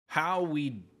How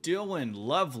we doing,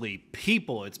 lovely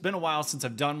people? It's been a while since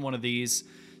I've done one of these,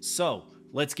 so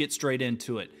let's get straight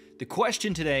into it. The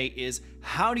question today is,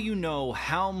 how do you know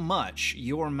how much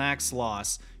your max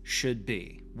loss should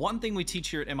be? One thing we teach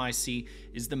here at MIC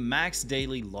is the max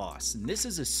daily loss, and this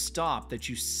is a stop that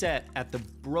you set at the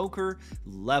broker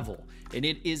level, and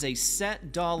it is a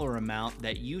set dollar amount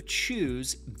that you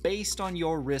choose based on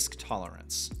your risk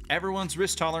tolerance. Everyone's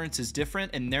risk tolerance is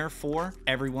different, and therefore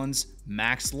everyone's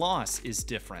max loss is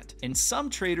different, and some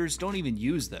traders don't even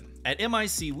use them. At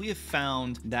MIC, we have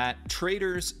found that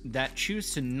traders that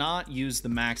choose to not use the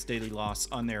max daily loss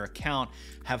on their account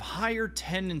have higher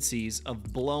tendencies of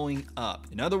blowing up.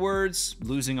 In other words,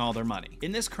 losing all their money.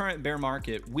 In this current bear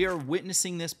market, we are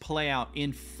witnessing this play out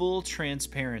in full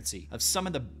transparency of some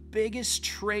of the biggest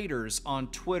traders on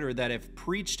Twitter that have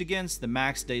preached against the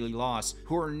max daily loss,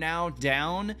 who are now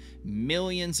down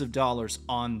millions of dollars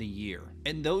on the year.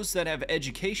 And those that have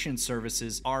education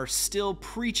services are still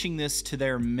preaching this to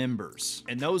their members.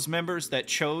 And those members that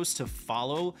chose to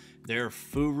follow their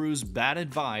furu's bad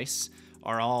advice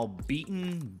are all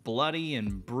beaten, bloody,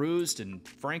 and bruised, and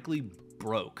frankly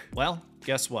broke. Well,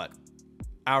 guess what?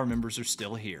 Our members are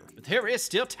still here. But there is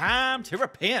still time to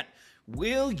repent.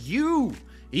 Will you,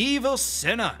 evil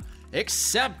sinner,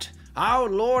 accept our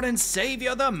Lord and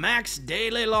Savior, the max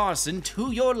daily loss,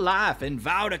 into your life and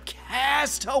vow to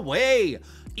cast away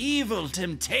evil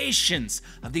temptations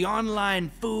of the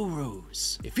online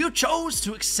furus? If you chose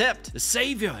to accept the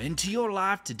Savior into your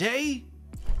life today,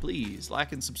 please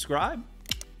like and subscribe.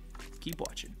 Keep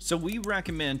watching. So we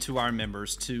recommend to our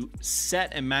members to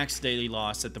set a max daily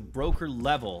loss at the broker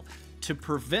level to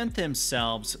prevent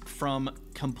themselves from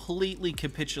completely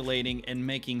capitulating and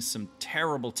making some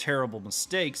terrible, terrible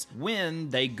mistakes when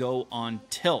they go on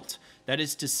tilt. That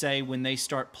is to say, when they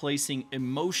start placing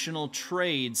emotional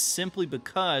trades simply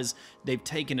because they've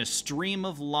taken a stream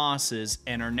of losses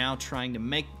and are now trying to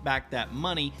make back that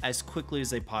money as quickly as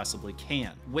they possibly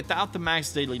can. Without the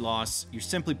max daily loss, you're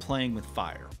simply playing with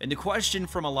fire. And the question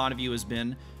from a lot of you has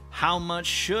been, how much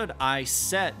should I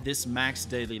set this max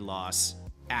daily loss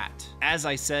at? As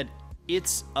I said,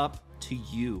 it's up to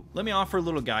you. Let me offer a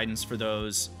little guidance for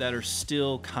those that are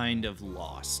still kind of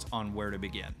lost on where to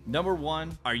begin. Number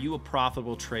one, are you a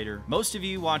profitable trader? Most of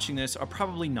you watching this are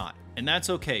probably not, and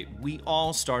that's okay. We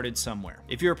all started somewhere.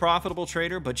 If you're a profitable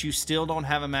trader, but you still don't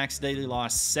have a max daily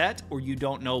loss set, or you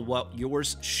don't know what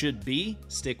yours should be,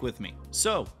 stick with me.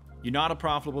 So, you're not a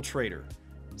profitable trader.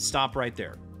 Stop right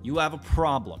there. You have a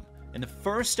problem. And the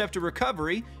first step to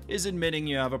recovery is admitting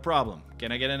you have a problem.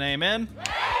 Can I get an amen?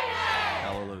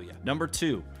 Hallelujah. Number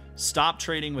two, stop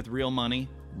trading with real money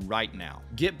right now.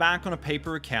 Get back on a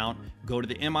paper account, go to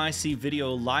the MIC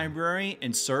video library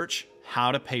and search how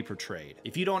to paper trade.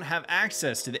 If you don't have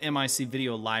access to the MIC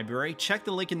video library, check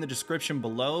the link in the description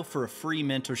below for a free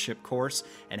mentorship course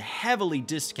and heavily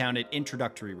discounted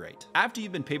introductory rate. After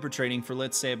you've been paper trading for,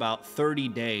 let's say, about 30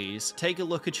 days, take a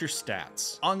look at your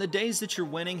stats. On the days that you're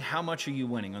winning, how much are you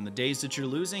winning? On the days that you're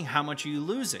losing, how much are you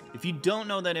losing? If you don't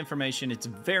know that information, it's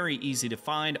very easy to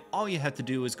find. All you have to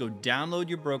do is go download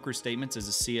your broker statements as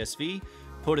a CSV,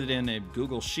 put it in a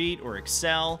Google Sheet or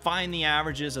Excel, find the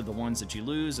averages of the ones that you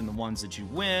lose and the ones that you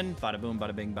win, bada boom,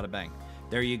 bada bing, bada bang.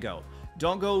 There you go.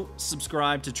 Don't go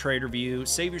subscribe to TraderView,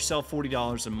 save yourself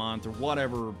 $40 a month or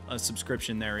whatever a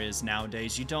subscription there is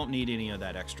nowadays. You don't need any of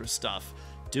that extra stuff.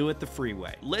 Do it the free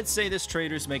way. Let's say this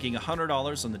trader's making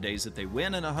 $100 on the days that they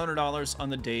win and $100 on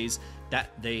the days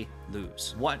that they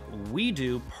lose. What we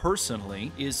do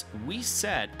personally is we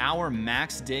set our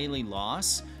max daily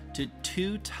loss to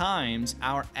 2 times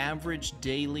our average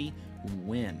daily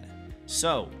win.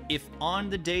 So if on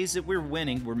the days that we're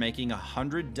winning, we're making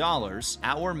 $100,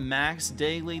 our max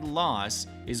daily loss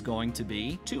is going to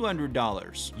be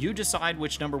 $200. You decide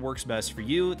which number works best for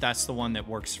you. That's the one that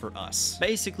works for us.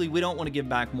 Basically, we don't want to give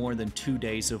back more than 2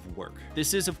 days of work.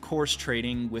 This is, of course,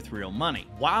 trading with real money.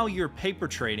 While you're paper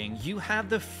trading, you have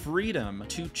the freedom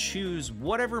to choose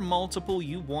whatever multiple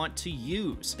you want to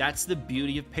use. That's the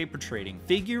beauty of paper trading.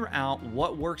 Figure out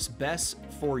what works best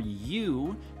for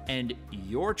you and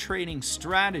your trading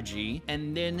strategy,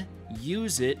 and then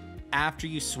use it after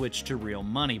you switch to real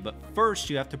money. But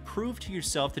first, you have to prove to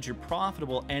yourself that you're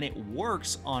profitable and it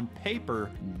works on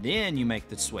paper, then you make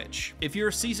the switch. If you're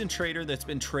a seasoned trader that's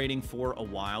been trading for a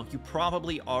while, you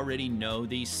probably already know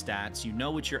these stats. You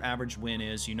know what your average win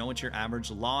is, you know what your average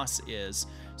loss is.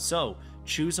 So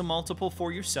choose a multiple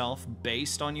for yourself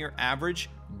based on your average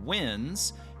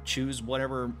wins. Choose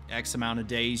whatever X amount of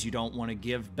days you don't want to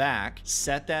give back,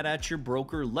 set that at your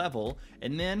broker level,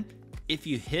 and then if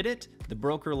you hit it, the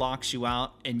broker locks you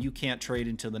out and you can't trade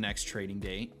until the next trading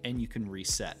day and you can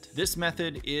reset. This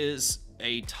method is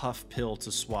a tough pill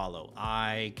to swallow.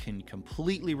 I can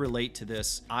completely relate to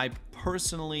this. I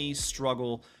personally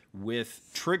struggle with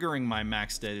triggering my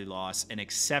max daily loss and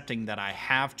accepting that I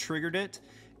have triggered it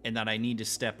and that I need to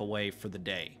step away for the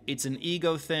day. It's an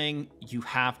ego thing. You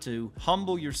have to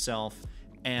humble yourself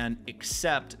and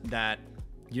accept that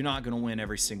you're not gonna win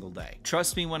every single day.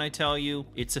 Trust me when I tell you,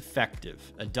 it's effective.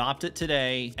 Adopt it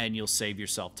today and you'll save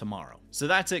yourself tomorrow. So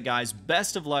that's it, guys.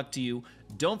 Best of luck to you.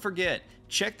 Don't forget,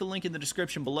 check the link in the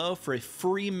description below for a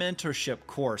free mentorship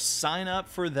course. Sign up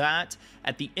for that.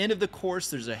 At the end of the course,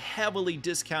 there's a heavily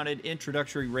discounted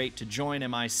introductory rate to join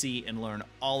MIC and learn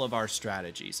all of our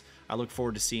strategies. I look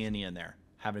forward to seeing you in there.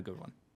 Have a good one.